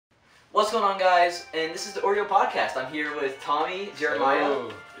What's going on, guys? And this is the Oreo Podcast. I'm here with Tommy, Jeremiah.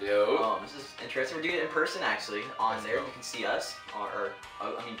 Yo. This is interesting. We're doing it in person, actually. On there, you can see us,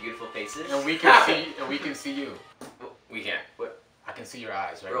 beautiful faces. And we can see, you. We can. What? I can see your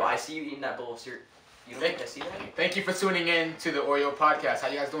eyes right Bro, now. I see you eating that bowl of cereal. You don't think I see that? Thank you for tuning in to the Oreo Podcast. How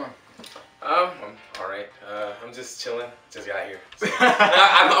you guys doing? I'm alright. I'm just chilling. Just got here. So,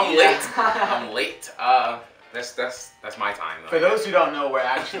 I'm late. I'm late. That's my time. For those who don't know, we're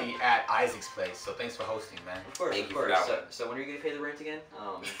actually at Isaac's place, so thanks for hosting, man. Of course, Thank of you for course. that So when are you gonna pay the rent again?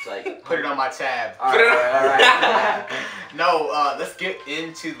 It's like Put it on my tab. All right. No, let's get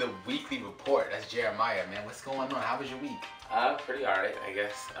into the weekly report. That's Jeremiah, man. What's going on? How was your week? Pretty alright, I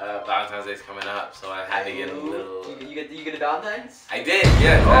guess. Valentine's Day's coming up, so I had to get a little. You get a Valentine's? I did,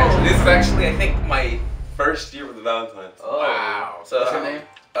 yeah. Oh. Actually, this is actually I think my first year with the Valentine's. Oh. Wow. So What's her name?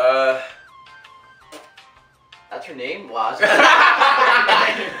 That's her name? Wow.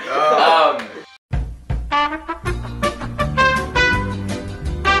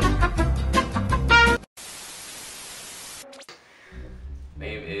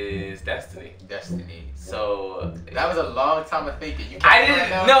 Name is Destiny. Destiny. So That was a long time of thinking. You I can't didn't.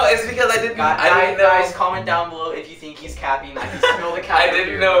 find out? No, it's because I didn't. I didn't know. Guys, comment down below if you think he's capping. I can smell the cap. I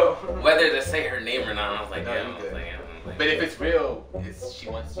didn't know whether to say her name or not. I was like, No, yeah. you I was good. like, yeah. But if it's real, she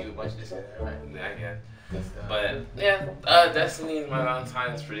wants you a bunch of this, right? I guess. Good stuff. But yeah, Destiny is my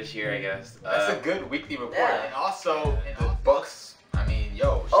Valentine's for this year, I guess. That's a good weekly report. Yeah. And also, the Bucks. I mean,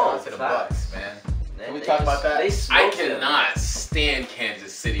 yo, shout out to the facts. Bucks, man. Can we talk about that? I smoked them. cannot stand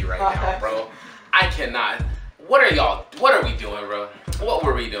Kansas City right now, bro. I cannot. What are y'all? What are we doing, bro? What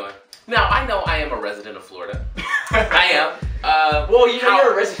were we doing? Now I know I am a resident of Florida. I am. Well,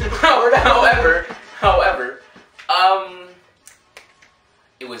 you're a resident of Florida. However,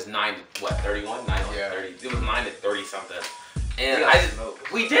 it was 31? 30. It was 30 something. And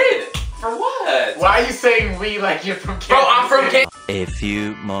we did. For what? Why are you saying we like you're from Kansas? Bro, I'm from Kansas. A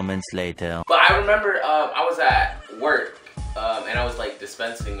few moments later. But I remember I was at work and I was like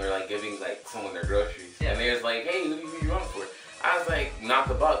dispensing or like giving like someone their groceries. Yeah. And they was like, hey, who you run for? I was like, not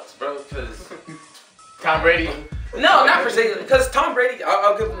the Bucks, bro, because Tom Brady. no, not particularly, because Tom Brady,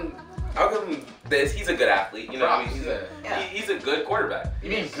 I'll give him this. He's a good athlete, you know what I mean? He's a good quarterback. You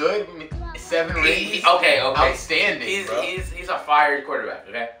mean good? 7 rings? Okay. Outstanding, bro. He's a fired quarterback,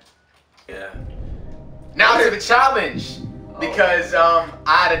 okay? Yeah. Now to the challenge. Because I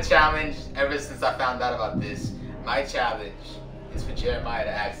had a challenge ever since I found out about this. My challenge is for Jeremiah to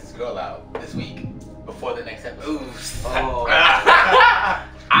ask this girl out this week before the next episode. Ooh. Oh.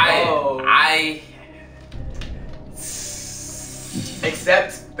 I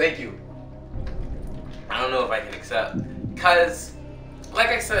Accept. Thank you. I don't know if I can accept, cause, like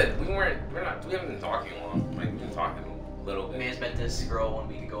I said, we haven't been talking long. Like we've been talking a little bit. Man's met this girl 1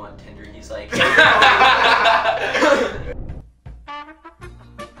 week ago on Tinder. He's like,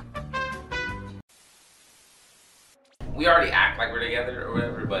 we already act like we're together or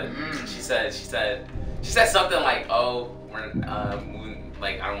whatever, but she said something like, oh, we're moving,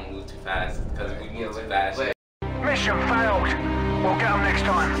 like I don't want to move too fast because we move too fast. Mission failed. We'll get them next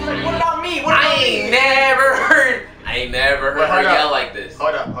time. she's like, what about me? What I about ain't me? never heard her yell like this.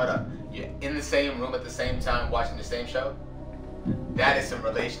 Hold up. You're in the same room at the same time watching the same show? That is some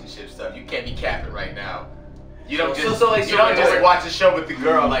relationship stuff. You can't be capping right now. You don't just watch a show with the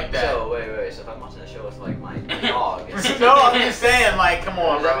girl like that. So wait. So if I'm watching the show with like my dog, it's No, I'm just saying, like, come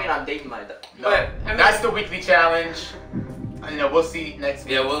on, does that bro. mean I'm dating my dog? No, But, I mean- that's the weekly challenge. You know, we'll see next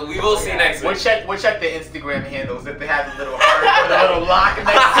week. Yeah, well, we will see next We'll week. check the Instagram handles if they have the little heart or the little lock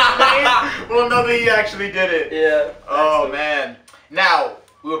next to the name. We'll know that he actually did it. Yeah. Oh man. Now,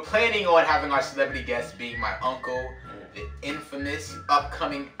 we were planning on having our celebrity guest being my uncle, the infamous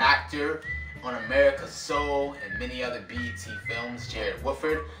upcoming actor on America's Soul and many other BET films, Jared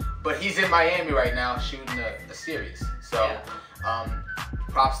Woodford. But he's in Miami right now shooting a series. So,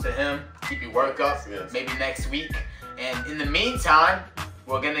 props to him. Keep your work up. Yes. Maybe next week. And in the meantime,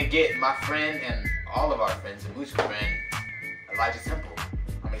 we're gonna get my friend and all of our friends, and mutual friend, Elijah Temple.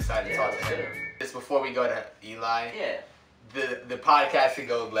 I'm excited to talk to him. Just before we go to Eli, the podcast can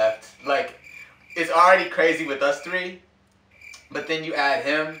go left. Like, it's already crazy with us three, but then you add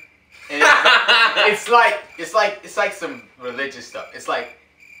him, and it's like some religious stuff. It's like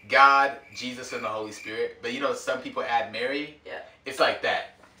God, Jesus, and the Holy Spirit. But you know, some people add Mary. Yeah. It's like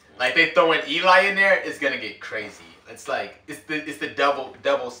that. Like they throw in Eli in there, it's gonna get crazy. It's like it's the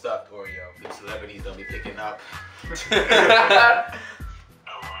double stuffed Oreo. The celebrities don't be picking up.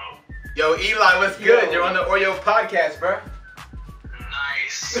 Yo, Eli, what's good? You're on the Oreo podcast, bro.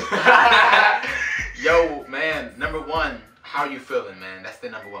 Nice. Yo, man, number one, how you feeling, man? That's the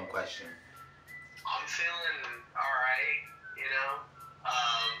 #1 question. I'm feeling alright, you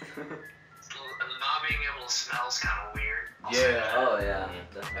know. Not being able to smell is kind of weird. Yeah. Oh yeah.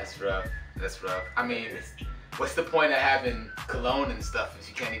 That's rough. That's rough. I mean, what's the point of having cologne and stuff if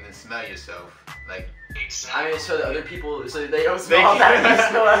you can't even smell yourself? Like, Exactly. I mean, so the other people, so they don't smell that. You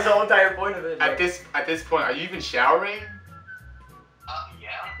smell. That's the whole entire point of it. at this point, are you even showering?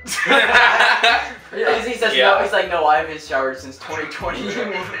 Yeah. Yeah, he says no. He's like, no, I haven't showered since 2020.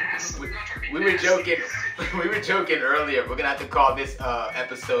 We were joking. We were joking earlier. We're gonna have to call this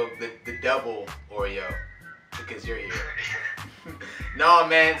episode the double Oreo because you're here. No,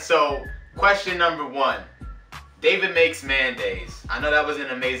 man. So, question #1. David Makes Man Days. I know that was an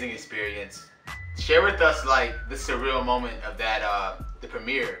amazing experience. Share with us like the surreal moment of that the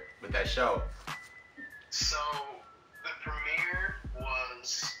premiere with that show. So the premiere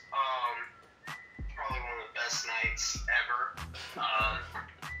was probably one of the best nights ever.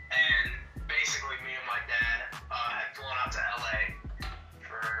 And basically me and my dad had flown out to LA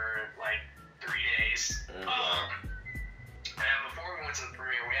for like 3 days. And before we went to the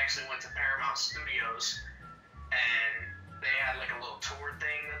premiere, we actually went to Paramount Studios, and they had like a little tour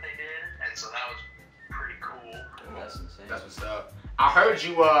thing that they did, and so that was pretty cool. That's insane. That's what's up. I heard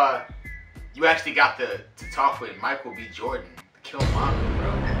you you actually got to talk with Michael B. Jordan, the Killmonger,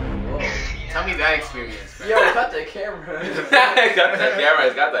 bro. Whoa. Tell me that experience, man. Yo, cut the camera. He's got that camera.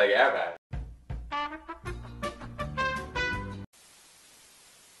 He's got that camera.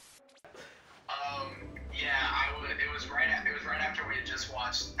 It was right after we had just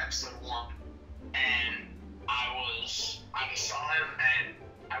watched episode 1, and I just saw him, and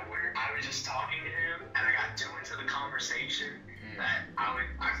I was just talking to him, and I got too into the conversation that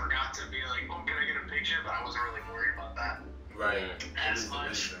I forgot to be like, oh, can I get a picture? But I wasn't really worried about that Right. as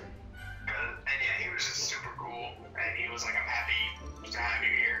much. And yeah, he was just super cool, and he was like, I'm happy to have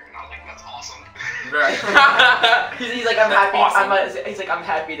you here, and I was like, that's awesome. Right. he's like, I'm happy. Awesome. He's like, I'm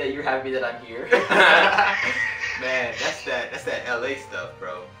happy that you're happy that I'm here. Man, that's that LA stuff,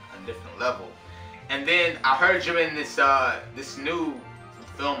 bro. On a different level. And then I heard you're in this this new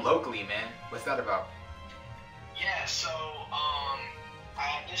film locally, man. What's that about? Yeah, so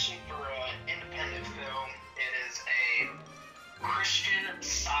I auditioned for an independent film. It is a Christian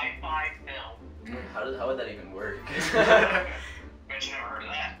sci-fi film. How would that even work? Bet you never heard of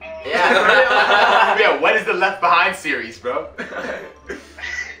that. Yeah. Yeah, what is the Left Behind series, bro?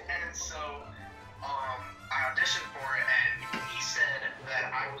 And so I auditioned for it, and he said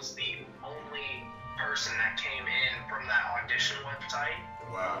that I was the only person that came in from that audition website.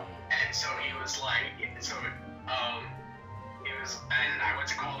 Wow. And so he was like, and I went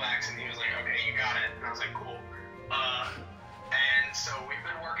to callbacks, and he was like, okay, you got it. And I was like, cool. And so we've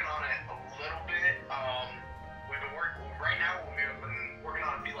been working on it a little bit. Right now, we've been working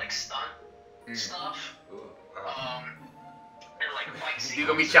on it, like stunt stuff. And like fight sequences. You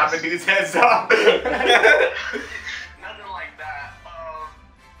gonna be chopping dudes' heads off? Nothing like that.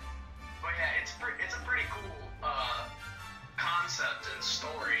 But yeah, it's a pretty cool concept and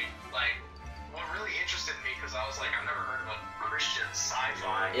story. Like, what really interested me, because I was like, I've never heard of a Christian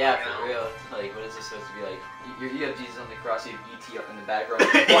sci-fi. Yeah, you for know? real. It's like, what is this supposed to be like? You have Jesus on the cross, you have E.T. up in the background.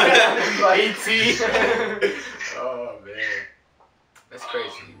 E.T. Oh man, that's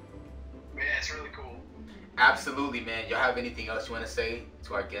crazy. Yeah, it's really cool. Absolutely, man. Y'all have anything else you want to say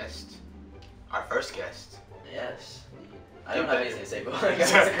to our guest, our first guest? Yes. I don't Get have better. anything to say,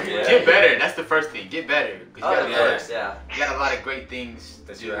 but Get better. That's the first thing. Get better. 'Cause Oh, you, of got course, yeah. you got a lot of great things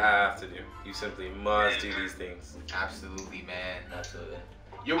That you have to do. You simply must do these things. Absolutely, man. Absolutely.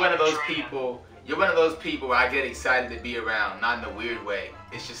 You're one of those people. You're one of those people where I get excited to be around, not in a weird way.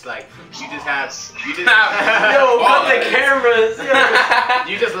 It's just like you just Yo, cut the cameras.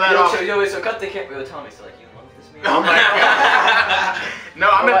 You just let off. So cut the camera. Yo, tell me, so like, you in love with this man? Oh my god. No,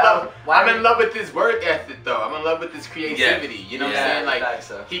 I'm in love. Why I'm in love with his work ethic, though. I'm in love with his creativity. You know what I'm saying? Like,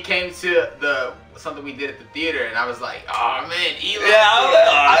 so. he came to something we did at the theater, and I was like, oh man, Eli. Yeah,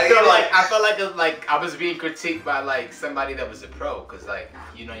 I Eli. felt like I was being critiqued by like somebody that was a pro, cause like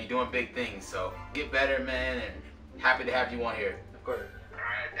you're doing big things. So get better, man, and happy to have you on here. Of course.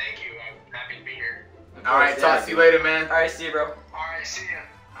 Alright, thank you. I'm happy to be here. All right, talk to you later, man. All right, see you, bro. Alright, see ya.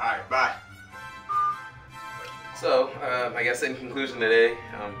 All right, bye. So, I guess in conclusion today,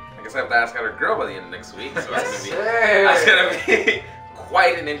 I guess I have to ask out a girl by the end of next week. So Yes, that's gonna be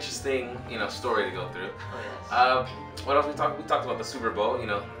quite an interesting, story to go through. Oh, What else we talked? We talked about the Super Bowl. You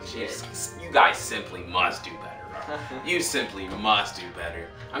guys simply must do better, bro. You simply must do better.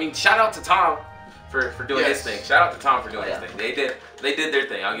 I mean, shout out to Tom for doing his thing. Shout out to Tom for doing his thing. They did their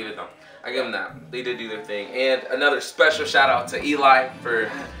thing. I'll give it to them. I give them that. They did do their thing. And another special shout out to Eli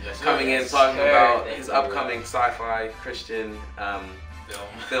for coming in talking about his upcoming sci-fi Christian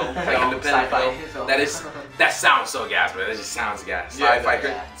film, like independent film. That sounds so gas, man. That just sounds gas. Sci-fi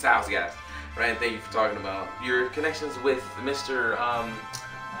sounds gas. Right, and thank you for talking about your connections with Mr.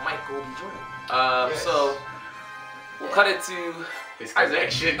 Michael B. Jordan. So we'll cut it to his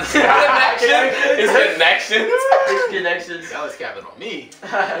connections. His connections. That was capping on me.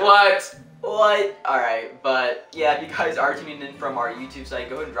 What? Alright, but yeah, if you guys are tuning in from our YouTube site,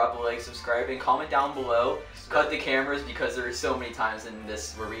 go ahead and drop a like, subscribe, and comment down below. Cut the cameras because there were so many times in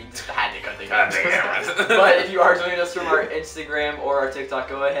this where we just had to cut the cameras. But if you are joining us from our Instagram or our TikTok,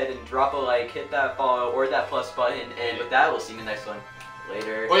 go ahead and drop a like, hit that follow or that plus button, and with that, we'll see you in the next one.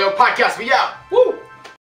 Later. Well, yo, podcast, we out. Woo!